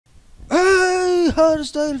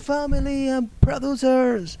hardstyle family and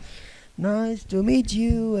producers. Nice to meet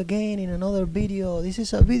you again in another video. This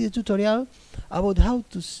is a video tutorial about how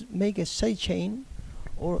to make a sidechain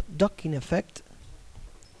or docking effect.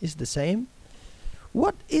 It's the same.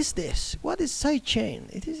 What is this? What is sidechain?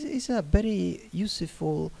 It's a very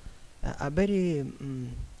useful, a very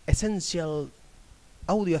essential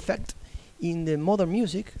audio effect in the modern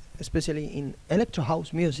music, especially in electro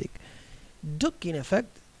house music. Docking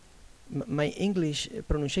effect, my English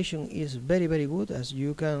pronunciation is very good, as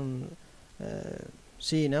you can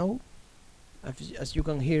see now, as you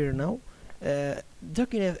can hear now.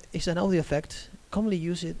 Docking is an audio effect commonly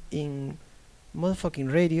used in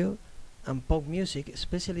motherfucking radio and pop music,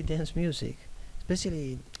 especially dance music,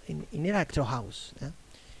 especially in electro house.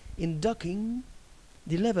 In docking,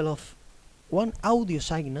 the level of one audio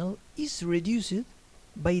signal is reduced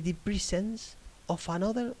by the presence of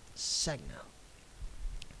another signal.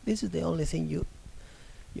 This is the only thing you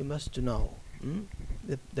must to know.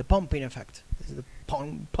 The pumping effect. This is the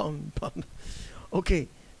pump. Okay,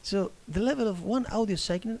 so the level of one audio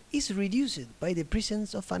signal is reduced by the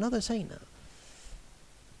presence of another signal.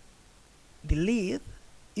 The lead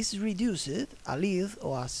is reduced. A lead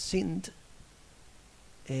or a synth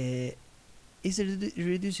is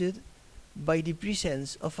reduced by the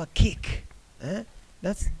presence of a kick.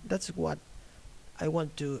 That's what I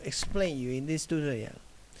want to explain you in this tutorial.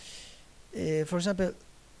 For example,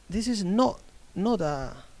 this is not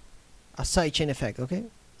a sidechain effect. Okay,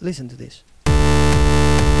 listen to this.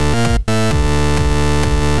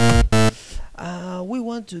 We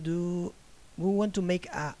want to make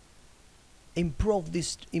a improve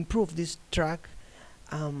this track.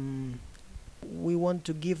 We want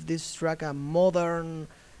to give this track a modern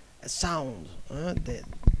sound, and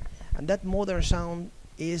that modern sound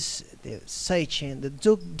is the sidechain, the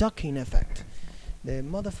docking effect, the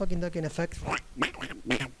motherfucking docking effect.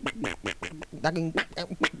 Docking.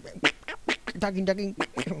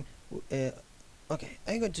 Okay,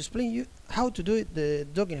 I'm going to explain you how to do it, the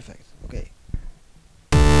docking effect. Okay,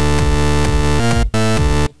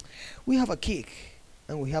 we have a kick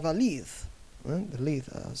and we have a lead, the lead,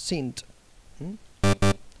 synth,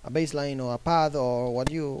 a bass line or a pad or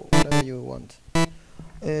whatever you want.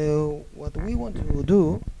 What we want to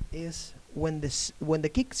do is when the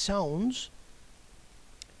kick sounds,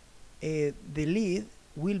 the lead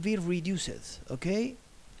will be reduced, okay?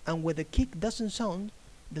 And when the kick doesn't sound,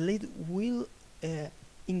 the lead will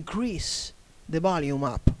increase the volume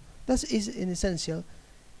up. That is in essential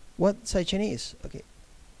what sidechain is. Okay.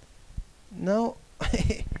 Now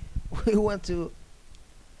I'm going to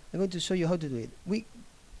show you how to do it. We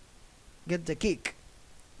get the kick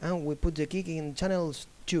and we put the kick in channels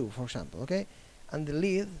 2, for example, okay? And the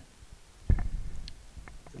lead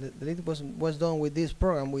was done with this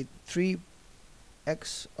program with 3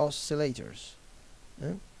 X oscillators.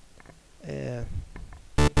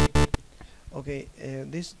 Okay,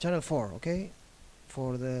 this channel 4, okay?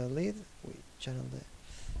 For the lead, we channel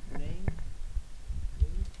the name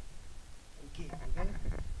and kick, okay?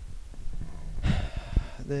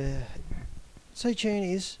 The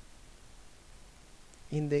sidechain is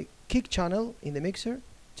in the kick channel in the mixer,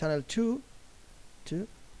 channel 2.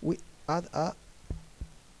 We add a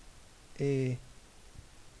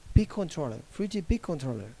peak controller, fruity peak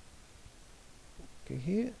controller. Okay,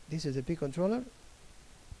 here, this is the peak controller.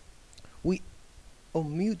 We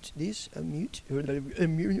unmute this,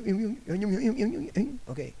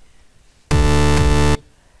 okay.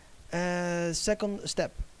 Second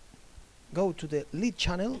step, go to the lead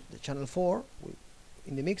channel, the channel 4,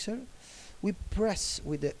 in the mixer. We press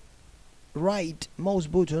with the right mouse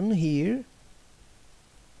button here.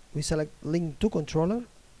 We select link to controller.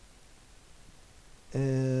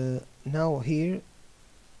 Now here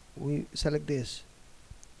we select this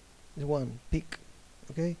one, pick,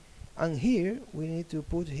 okay? And here we need to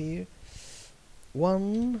put here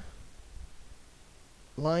one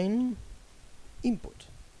line input,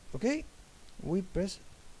 okay? We press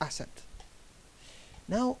accept.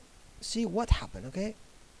 Now see what happened, okay?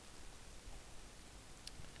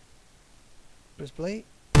 Press play.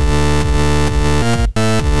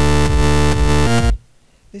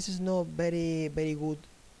 This is not very good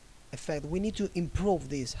effect. We need to improve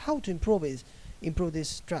this. How to improve it? Improve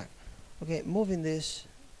this track. Okay, moving this,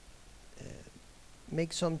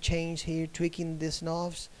 make some change here, tweaking these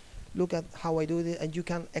knobs. Look at how I do it, and you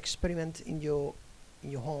can experiment in your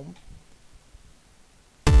home.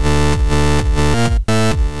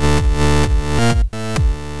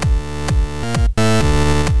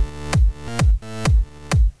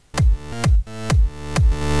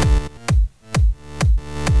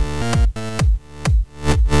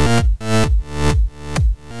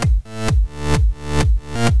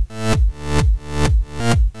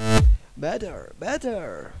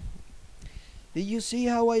 better. Did you see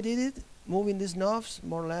how I did it? Moving these knobs,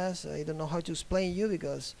 more or less. I don't know how to explain you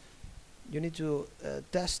because you need to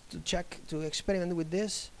test, to check, to experiment with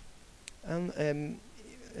this. And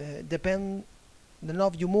depend the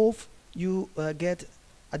knob you move, you get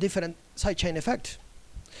a different sidechain effect.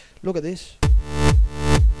 Look at this.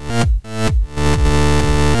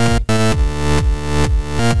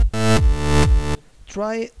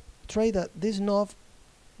 Try that this knob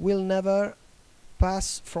will never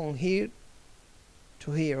pass from here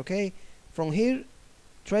to here, okay? From here,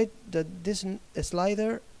 try that this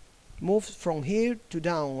slider moves from here to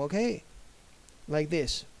down, okay? Like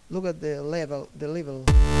this. Look at the level,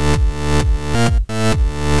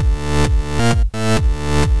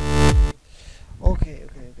 Okay.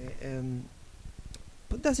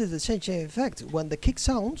 But that is the sidechain effect. When the kick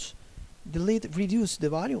sounds, the lead reduce the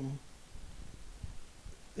volume.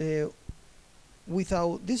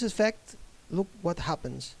 Without this effect, look what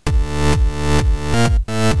happens.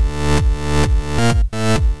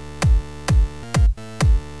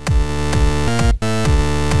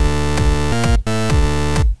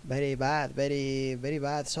 Very bad, very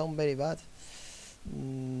bad, sound very bad.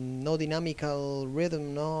 No dynamical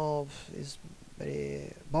rhythm, no, it's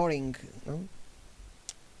very boring, no?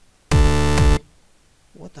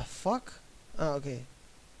 What the fuck? Ah, okay.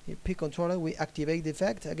 Here, P controller, we activate the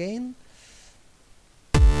effect again.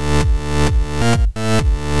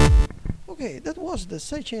 Okay, that was the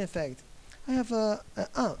sidechain effect. I have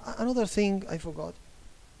another thing I forgot.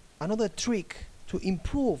 Another trick to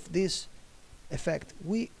improve this effect.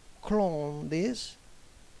 We clone this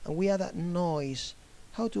and we add a noise.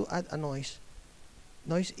 How to add a noise?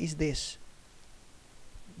 Noise is this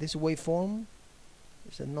waveform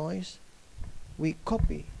is a noise. We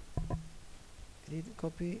copy, edit,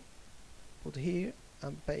 copy, put here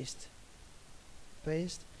and paste,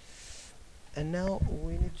 and now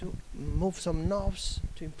we need to move some knobs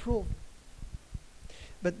to improve.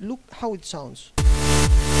 But look how it sounds.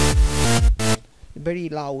 Very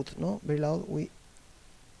loud, no? Very loud. We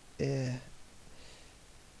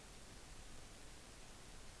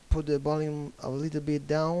put the volume a little bit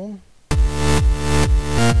down.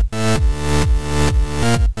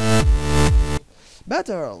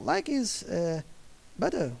 Better, like is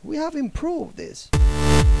better. We have improved this.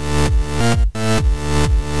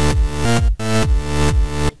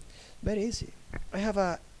 Very easy. I have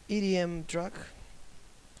a EDM track.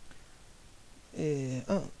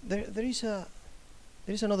 There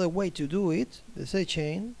is another way to do it. The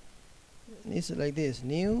sidechain. It's like this.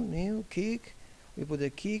 New kick. We put the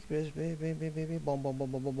kick. Press play, bom bom bom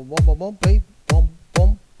bom bom bom bom bom play, bom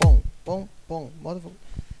bom bom bom bom. Wonderful.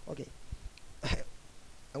 Okay.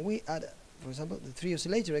 And we add, for example, the 3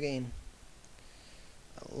 oscillator again.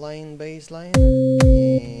 Line, bass line.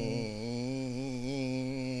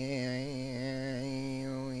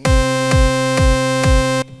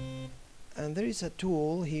 And there is a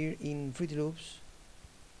tool here in Fruity Loops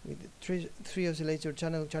with the 3 oscillator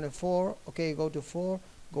channel 4. Okay, go to 4,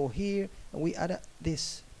 go here, and we add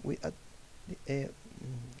this. We add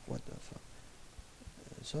what the fuck?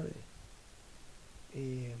 Sorry.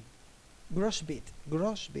 Gross beat.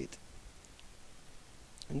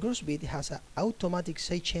 And gross beat has an automatic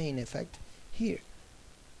sidechain effect here.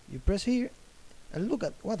 You press here and look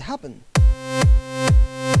at what happened.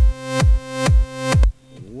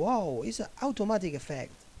 Wow, it's an automatic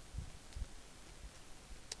effect.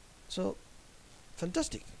 So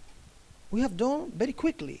fantastic. We have done very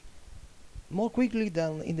quickly, more quickly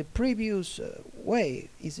than in the previous way.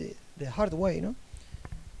 Is the hard way, you know,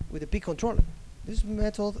 with the P controller. This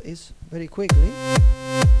method is very quickly,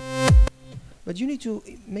 but you need to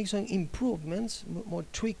make some improvements, more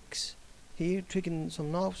tweaks here, tweaking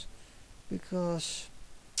some knobs, because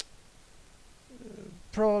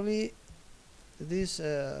probably this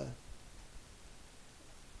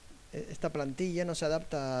esta plantilla no se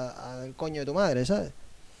adapta al coño de tu madre, ¿sabes?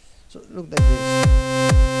 So look like this.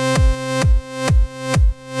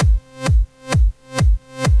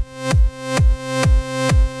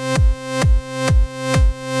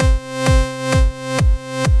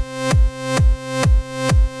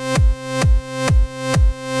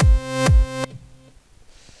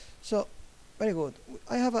 So very good.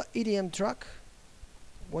 I have an EDM track.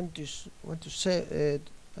 I want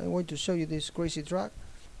to show you this crazy track.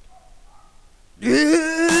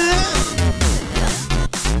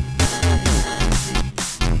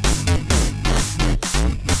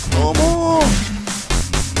 Come on.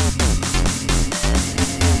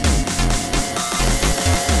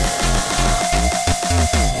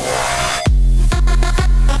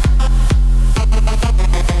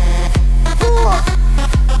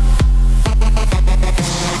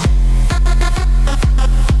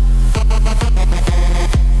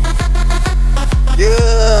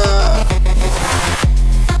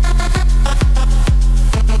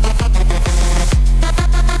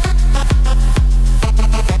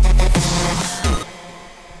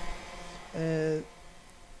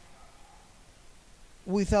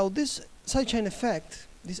 without this sidechain effect,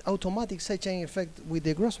 this automatic sidechain effect with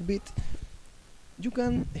the gross beat, you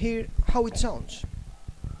can hear how it sounds.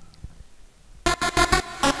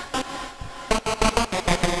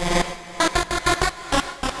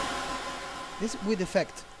 This with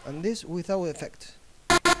effect and this without effect.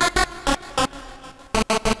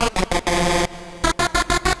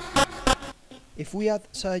 If we add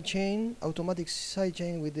sidechain, automatic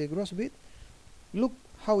sidechain with the gross beat, look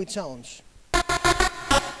how it sounds.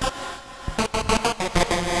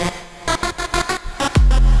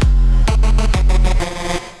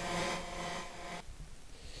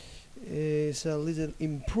 It's a little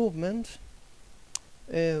improvement.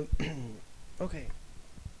 Okay.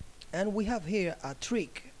 And we have here a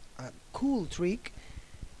trick, a cool trick.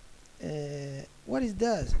 What is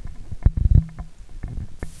that?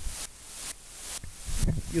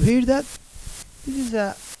 You hear that? This is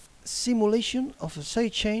a simulation of a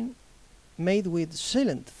sidechain made with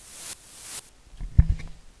silent.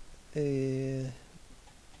 With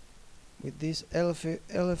this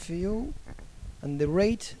LFO and the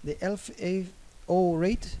rate, the LFO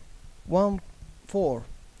rate 1.4.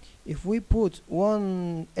 If we put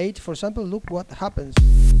 1.8, for example, look what happens.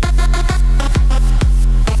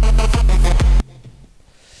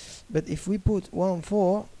 But if we put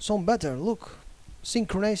 1.4, sound better. Look,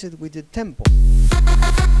 synchronize it with the tempo.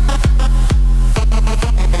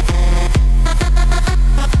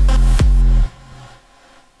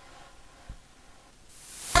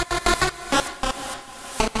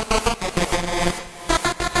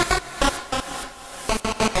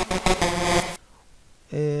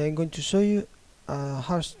 I'm going to show you a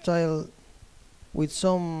hardstyle with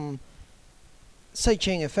some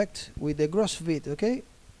sidechain effect with the gross beat, okay?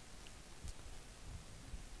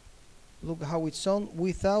 Look how it sounds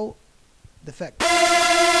without the effect.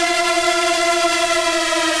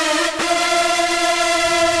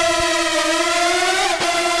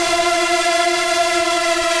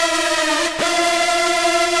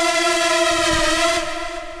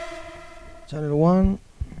 Channel 1,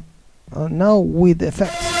 now with the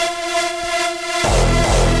effect.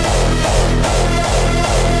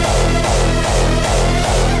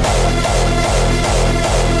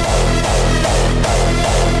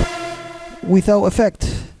 Without effect.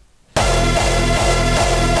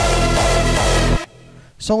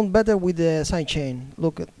 Sound better with the sidechain.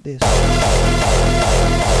 Look at this.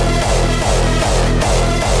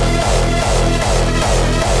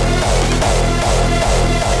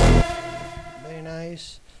 Very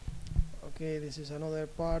nice. Okay, this is another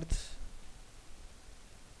part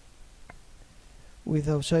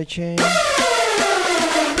without sidechain.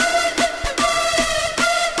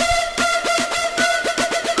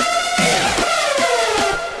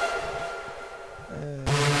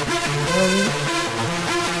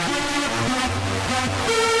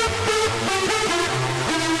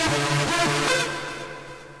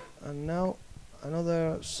 And now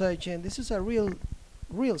another sidechain. This is a real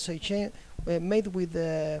sidechain made with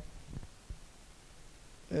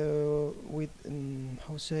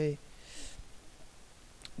how say,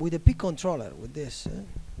 with a peak controller. With this,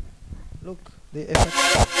 look the effect.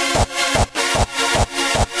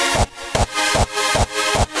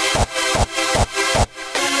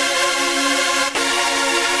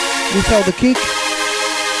 Without the kick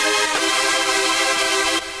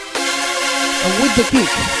and with the kick.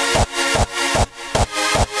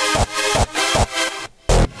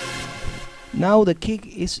 Now the kick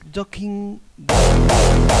is ducking.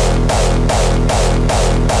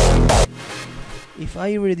 If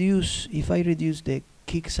I reduce the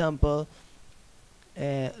kick sample,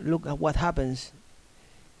 look at what happens.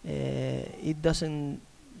 It doesn't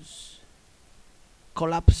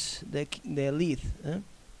collapse the lead.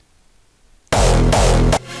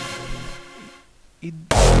 It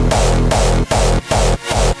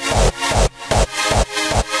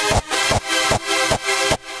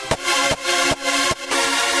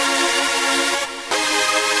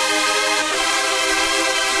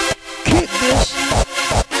kick this.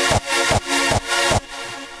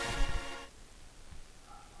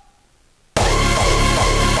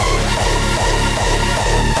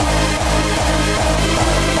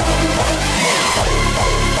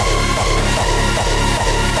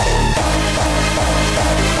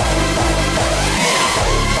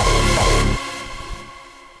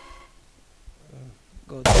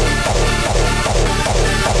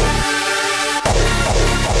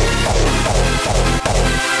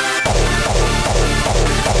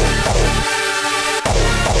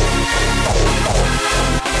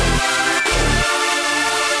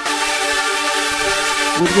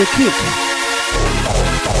 With the kick.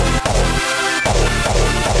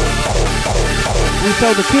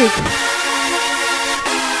 without the kick.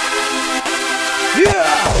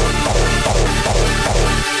 Yeah!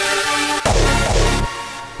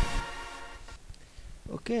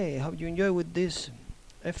 Okay, hope you enjoy with this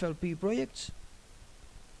FLP projects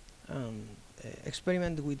and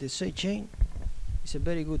experiment with the sidechain. It's a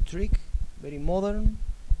very good trick, very modern,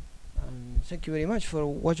 and thank you very much for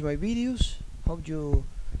watching my videos. Hope to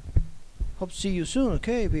see you soon.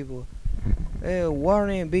 Okay, people.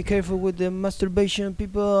 Warning, be careful with the masturbation,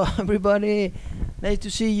 people. Everybody, nice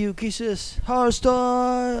to see you. Kisses,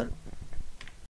 hardstyle.